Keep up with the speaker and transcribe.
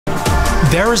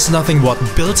There is nothing what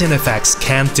built-in effects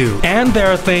can't do. And there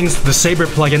are things the SABER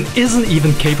plugin isn't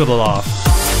even capable of.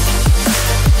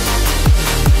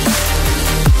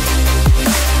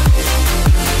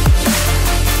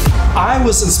 I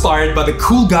was inspired by the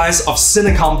cool guys of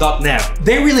cinecom.net.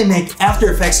 They really make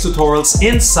After Effects tutorials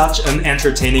in such an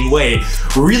entertaining way.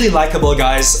 Really likable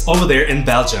guys over there in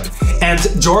Belgium. And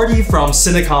Jordi from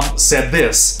Cinecom said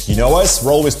this. You know us,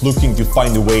 we're always looking to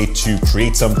find a way to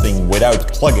create something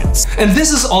without plugins. And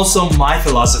this is also my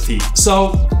philosophy.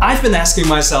 So I've been asking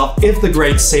myself if the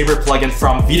great SABER plugin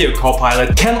from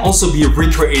Videocopilot can also be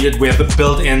recreated with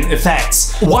built-in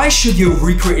effects. Why should you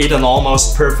recreate an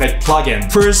almost perfect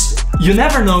plugin? First, you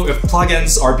never know if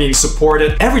plugins are being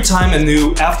supported every time a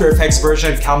new After Effects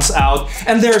version comes out,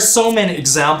 and there are so many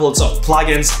examples of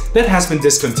plugins that has been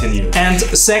discontinued. And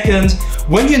second,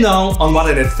 when you know on what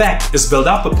an effect is built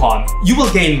up upon, you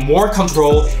will gain more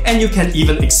control and you can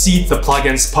even exceed the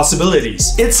plugin's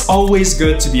possibilities. It's always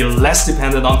good to be less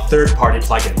dependent on third-party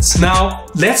plugins. Now,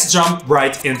 let's jump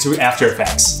right into After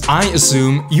Effects. I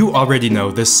assume you already know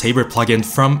the SABER plugin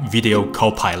from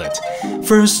Videocopilot.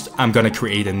 First, I'm gonna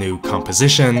create a new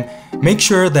composition. Make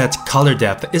sure that color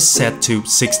depth is set to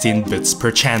 16 bits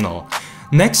per channel.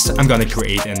 Next, I'm gonna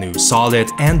create a new solid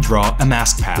and draw a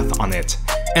mask path on it.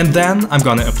 And then I'm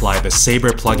gonna apply the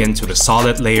SABER plugin to the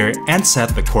solid layer and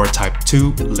set the core type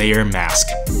to layer mask.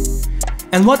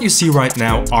 And what you see right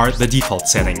now are the default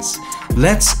settings.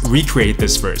 Let's recreate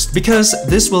this first, because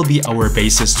this will be our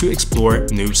basis to explore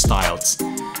new styles.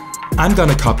 I'm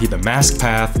gonna copy the mask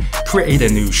path, create a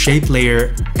new shape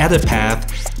layer, add a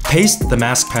path, paste the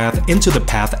mask path into the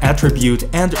path attribute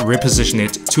and reposition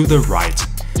it to the right.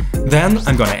 Then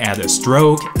I'm gonna add a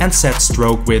stroke and set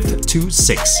stroke width to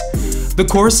 6. The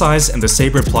core size in the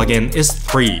SABER plugin is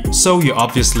 3, so you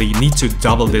obviously need to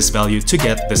double this value to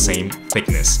get the same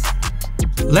thickness.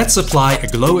 Let's apply a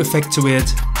glow effect to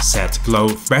it, set glow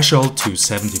threshold to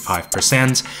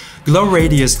 75%, glow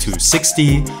radius to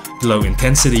 60, glow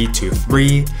intensity to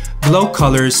 3, glow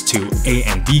colors to A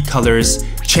and B colors,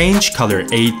 change color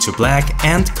A to black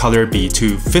and color B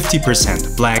to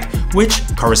 50% black, which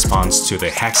corresponds to the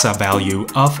hexa value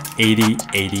of 80,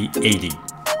 80, 80.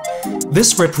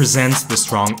 This represents the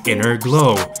strong inner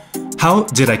glow. How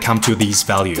did I come to these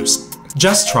values?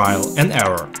 Just trial and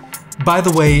error. By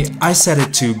the way, I set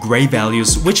it to gray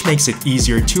values, which makes it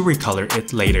easier to recolor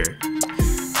it later.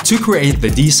 To create the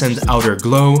decent outer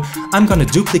glow, I'm gonna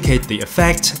duplicate the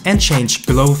effect and change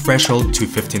glow threshold to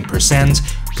 15%,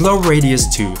 glow radius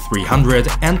to 300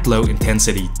 and glow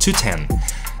intensity to 10.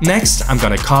 Next, I'm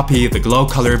gonna copy the glow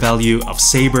color value of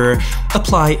SABER,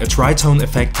 apply a tritone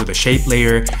effect to the shape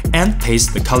layer, and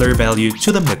paste the color value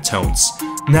to the midtones.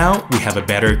 Now we have a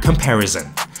better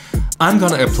comparison. I'm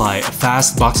gonna apply a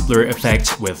fast box blur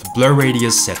effect with blur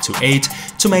radius set to 8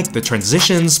 to make the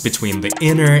transitions between the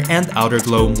inner and outer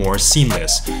glow more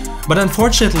seamless. But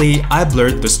unfortunately, I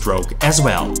blurred the stroke as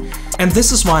well. And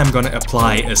this is why I'm gonna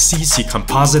apply a CC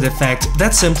composite effect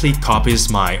that simply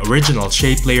copies my original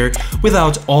shape layer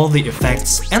without all the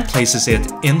effects and places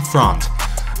it in front.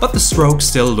 But the stroke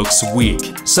still looks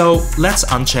weak, so let's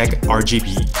uncheck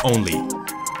RGB only.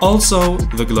 Also,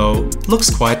 the glow looks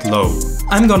quite low.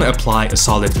 I'm gonna apply a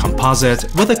solid composite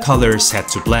with a color set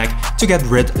to black to get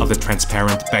rid of the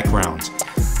transparent background.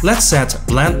 Let's set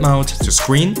blend mode to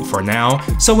screen for now,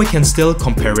 so we can still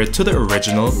compare it to the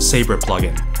original SABER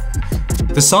plugin.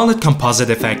 The solid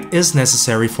composite effect is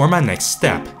necessary for my next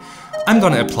step. I'm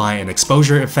gonna apply an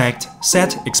exposure effect,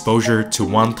 set exposure to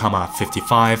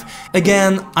 1,55.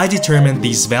 Again, I determined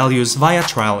these values via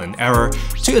trial and error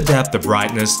to adapt the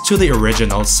brightness to the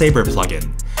original SABER plugin.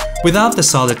 Without the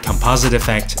solid composite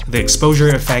effect, the exposure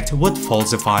effect would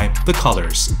falsify the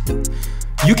colors.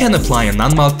 You can apply a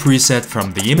non-mult preset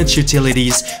from the image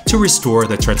utilities to restore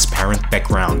the transparent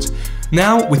background.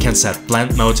 Now we can set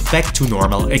blend mode back to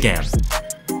normal again.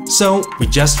 So we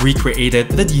just recreated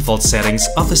the default settings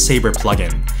of the SABER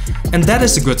plugin. And that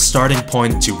is a good starting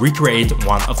point to recreate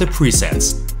one of the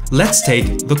presets. Let's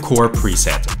take the core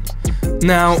preset.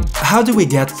 Now, how do we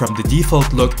get from the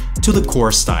default look to the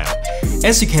core style?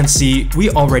 As you can see, we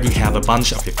already have a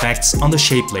bunch of effects on the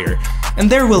shape layer, and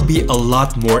there will be a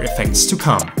lot more effects to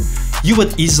come. You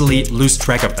would easily lose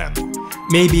track of them.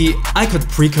 Maybe I could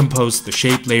pre-compose the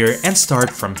shape layer and start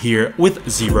from here with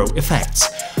 0 effects.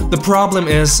 The problem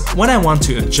is, when I want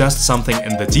to adjust something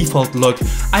in the default look,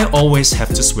 I always have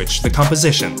to switch the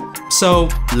composition. So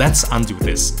let's undo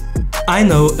this. I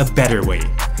know a better way.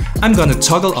 I'm gonna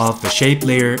toggle off the shape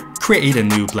layer, create a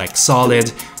new black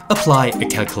solid, apply a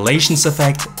calculations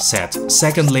effect, set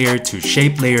second layer to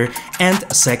shape layer and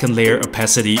second layer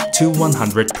opacity to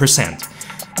 100%.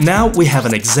 Now we have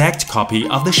an exact copy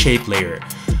of the shape layer.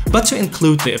 But to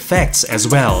include the effects as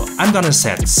well, I'm gonna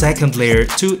set second layer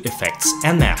to effects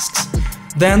and masks.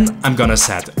 Then I'm gonna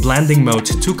set blending mode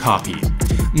to copy.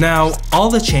 Now all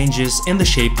the changes in the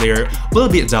shape layer will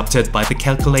be adopted by the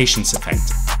calculations effect.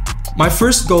 My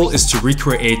first goal is to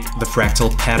recreate the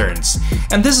fractal patterns,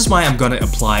 and this is why I'm gonna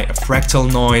apply a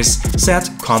fractal noise, set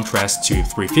contrast to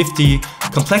 350,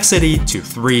 complexity to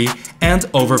 3, and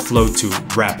overflow to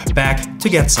wrap back to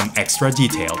get some extra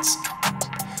details.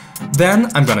 Then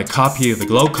I'm gonna copy the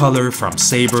glow color from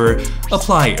SABER,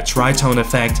 apply a tritone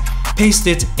effect, paste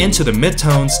it into the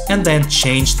midtones, and then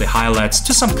change the highlights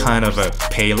to some kind of a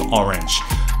pale orange.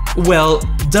 Well,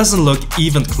 doesn't look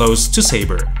even close to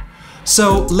SABER.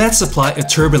 So let's apply a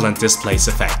turbulent displace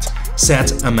effect.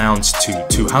 Set amount to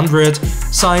 200,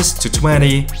 size to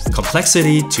 20,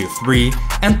 complexity to 3,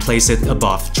 and place it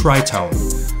above tritone.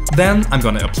 Then I'm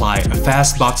gonna apply a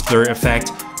fast box blur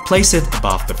effect, place it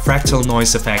above the fractal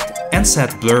noise effect, and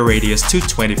set blur radius to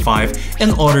 25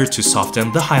 in order to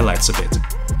soften the highlights a bit.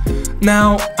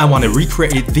 Now I want to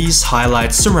recreate these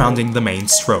highlights surrounding the main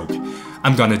stroke.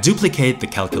 I'm gonna duplicate the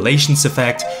calculations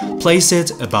effect, place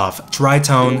it above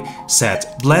tritone,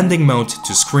 set blending mode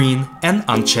to screen, and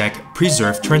uncheck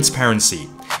preserve transparency.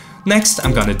 Next,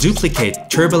 I'm gonna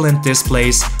duplicate turbulent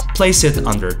displace, place it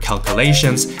under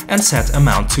calculations, and set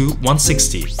amount to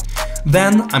 160.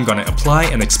 Then I'm gonna apply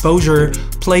an exposure,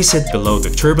 place it below the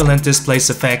turbulent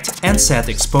displace effect, and set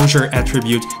exposure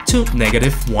attribute to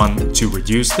 -1 to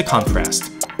reduce the contrast.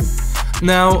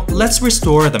 Now let's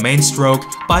restore the main stroke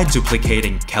by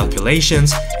duplicating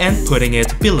calculations and putting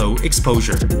it below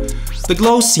exposure. The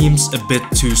glow seems a bit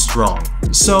too strong,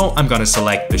 so I'm gonna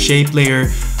select the shape layer,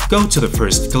 go to the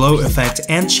first glow effect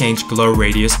and change glow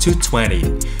radius to 20.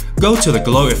 Go to the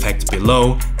glow effect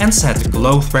below and set the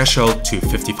glow threshold to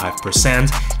 55%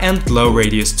 and glow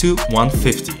radius to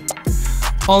 150.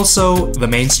 Also, the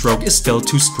main stroke is still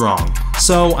too strong,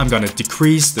 so I'm gonna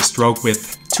decrease the stroke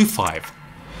width to 5.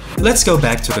 Let's go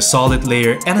back to the solid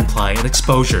layer and apply an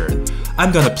exposure.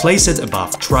 I'm gonna place it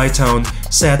above tritone,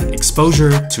 set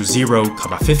exposure to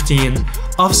 0,15,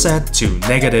 offset to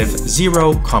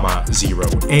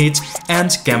 -0,08,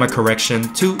 and gamma correction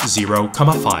to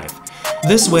 0,5.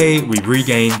 This way we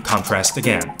regain contrast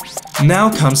again. Now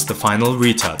comes the final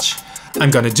retouch.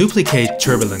 I'm gonna duplicate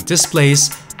turbulent displace,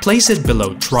 place it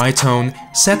below tritone,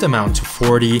 set amount to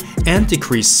 40, and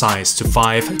decrease size to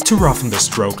 5 to roughen the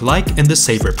stroke like in the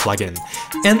SABER plugin,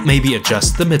 and maybe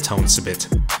adjust the midtones a bit.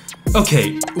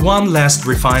 Okay, one last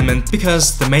refinement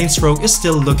because the main stroke is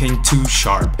still looking too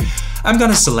sharp. I'm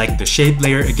gonna select the shape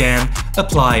layer again,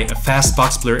 apply a fast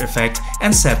box blur effect,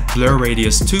 and set blur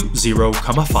radius to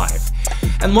 0,5.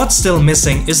 And what's still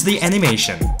missing is the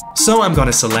animation. So I'm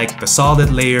gonna select the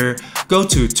solid layer, go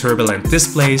to turbulent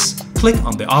displace, click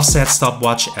on the offset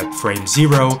stopwatch at frame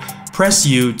 0, press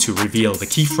U to reveal the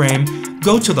keyframe,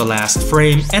 go to the last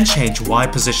frame and change Y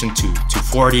position to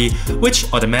 240, which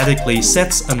automatically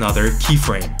sets another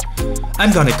keyframe.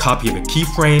 I'm gonna copy the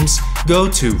keyframes, go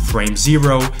to frame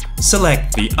 0,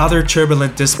 select the other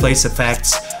turbulent displace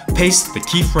effects, paste the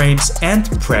keyframes and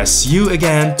press U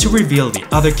again to reveal the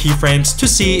other keyframes to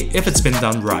see if it's been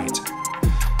done right.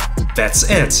 That's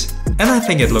it, and I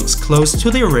think it looks close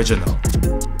to the original.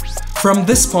 From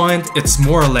this point, it's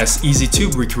more or less easy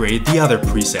to recreate the other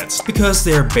presets, because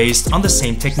they are based on the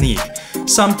same technique.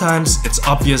 Sometimes it's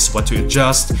obvious what to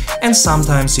adjust, and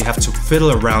sometimes you have to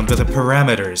fiddle around with the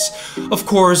parameters. Of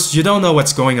course, you don't know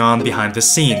what's going on behind the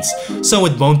scenes, so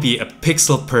it won't be a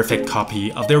pixel-perfect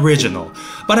copy of the original,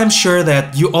 but I'm sure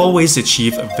that you always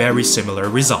achieve a very similar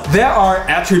result. There are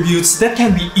attributes that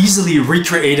can be easily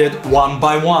recreated one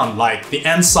by one, like the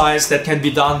end size that can be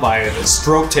done by the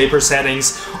stroke taper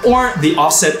settings, or the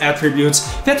offset attributes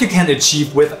that you can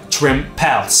achieve with trim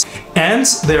paths. And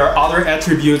there are other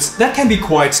attributes that can be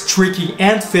quite tricky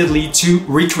and fiddly to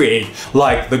recreate,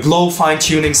 like the glow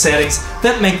fine-tuning settings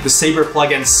that make the SABER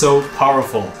plugin so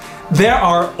powerful. There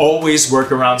are always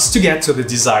workarounds to get to the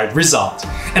desired result.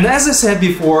 And as I said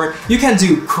before, you can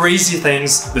do crazy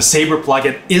things the SABER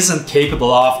plugin isn't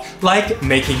capable of, like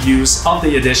making use of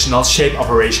the additional shape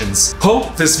operations.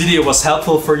 Hope this video was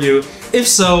helpful for you. If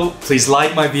so, please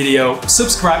like my video,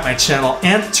 subscribe my channel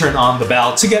and turn on the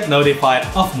bell to get notified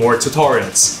of more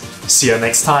tutorials. See you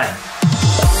next time!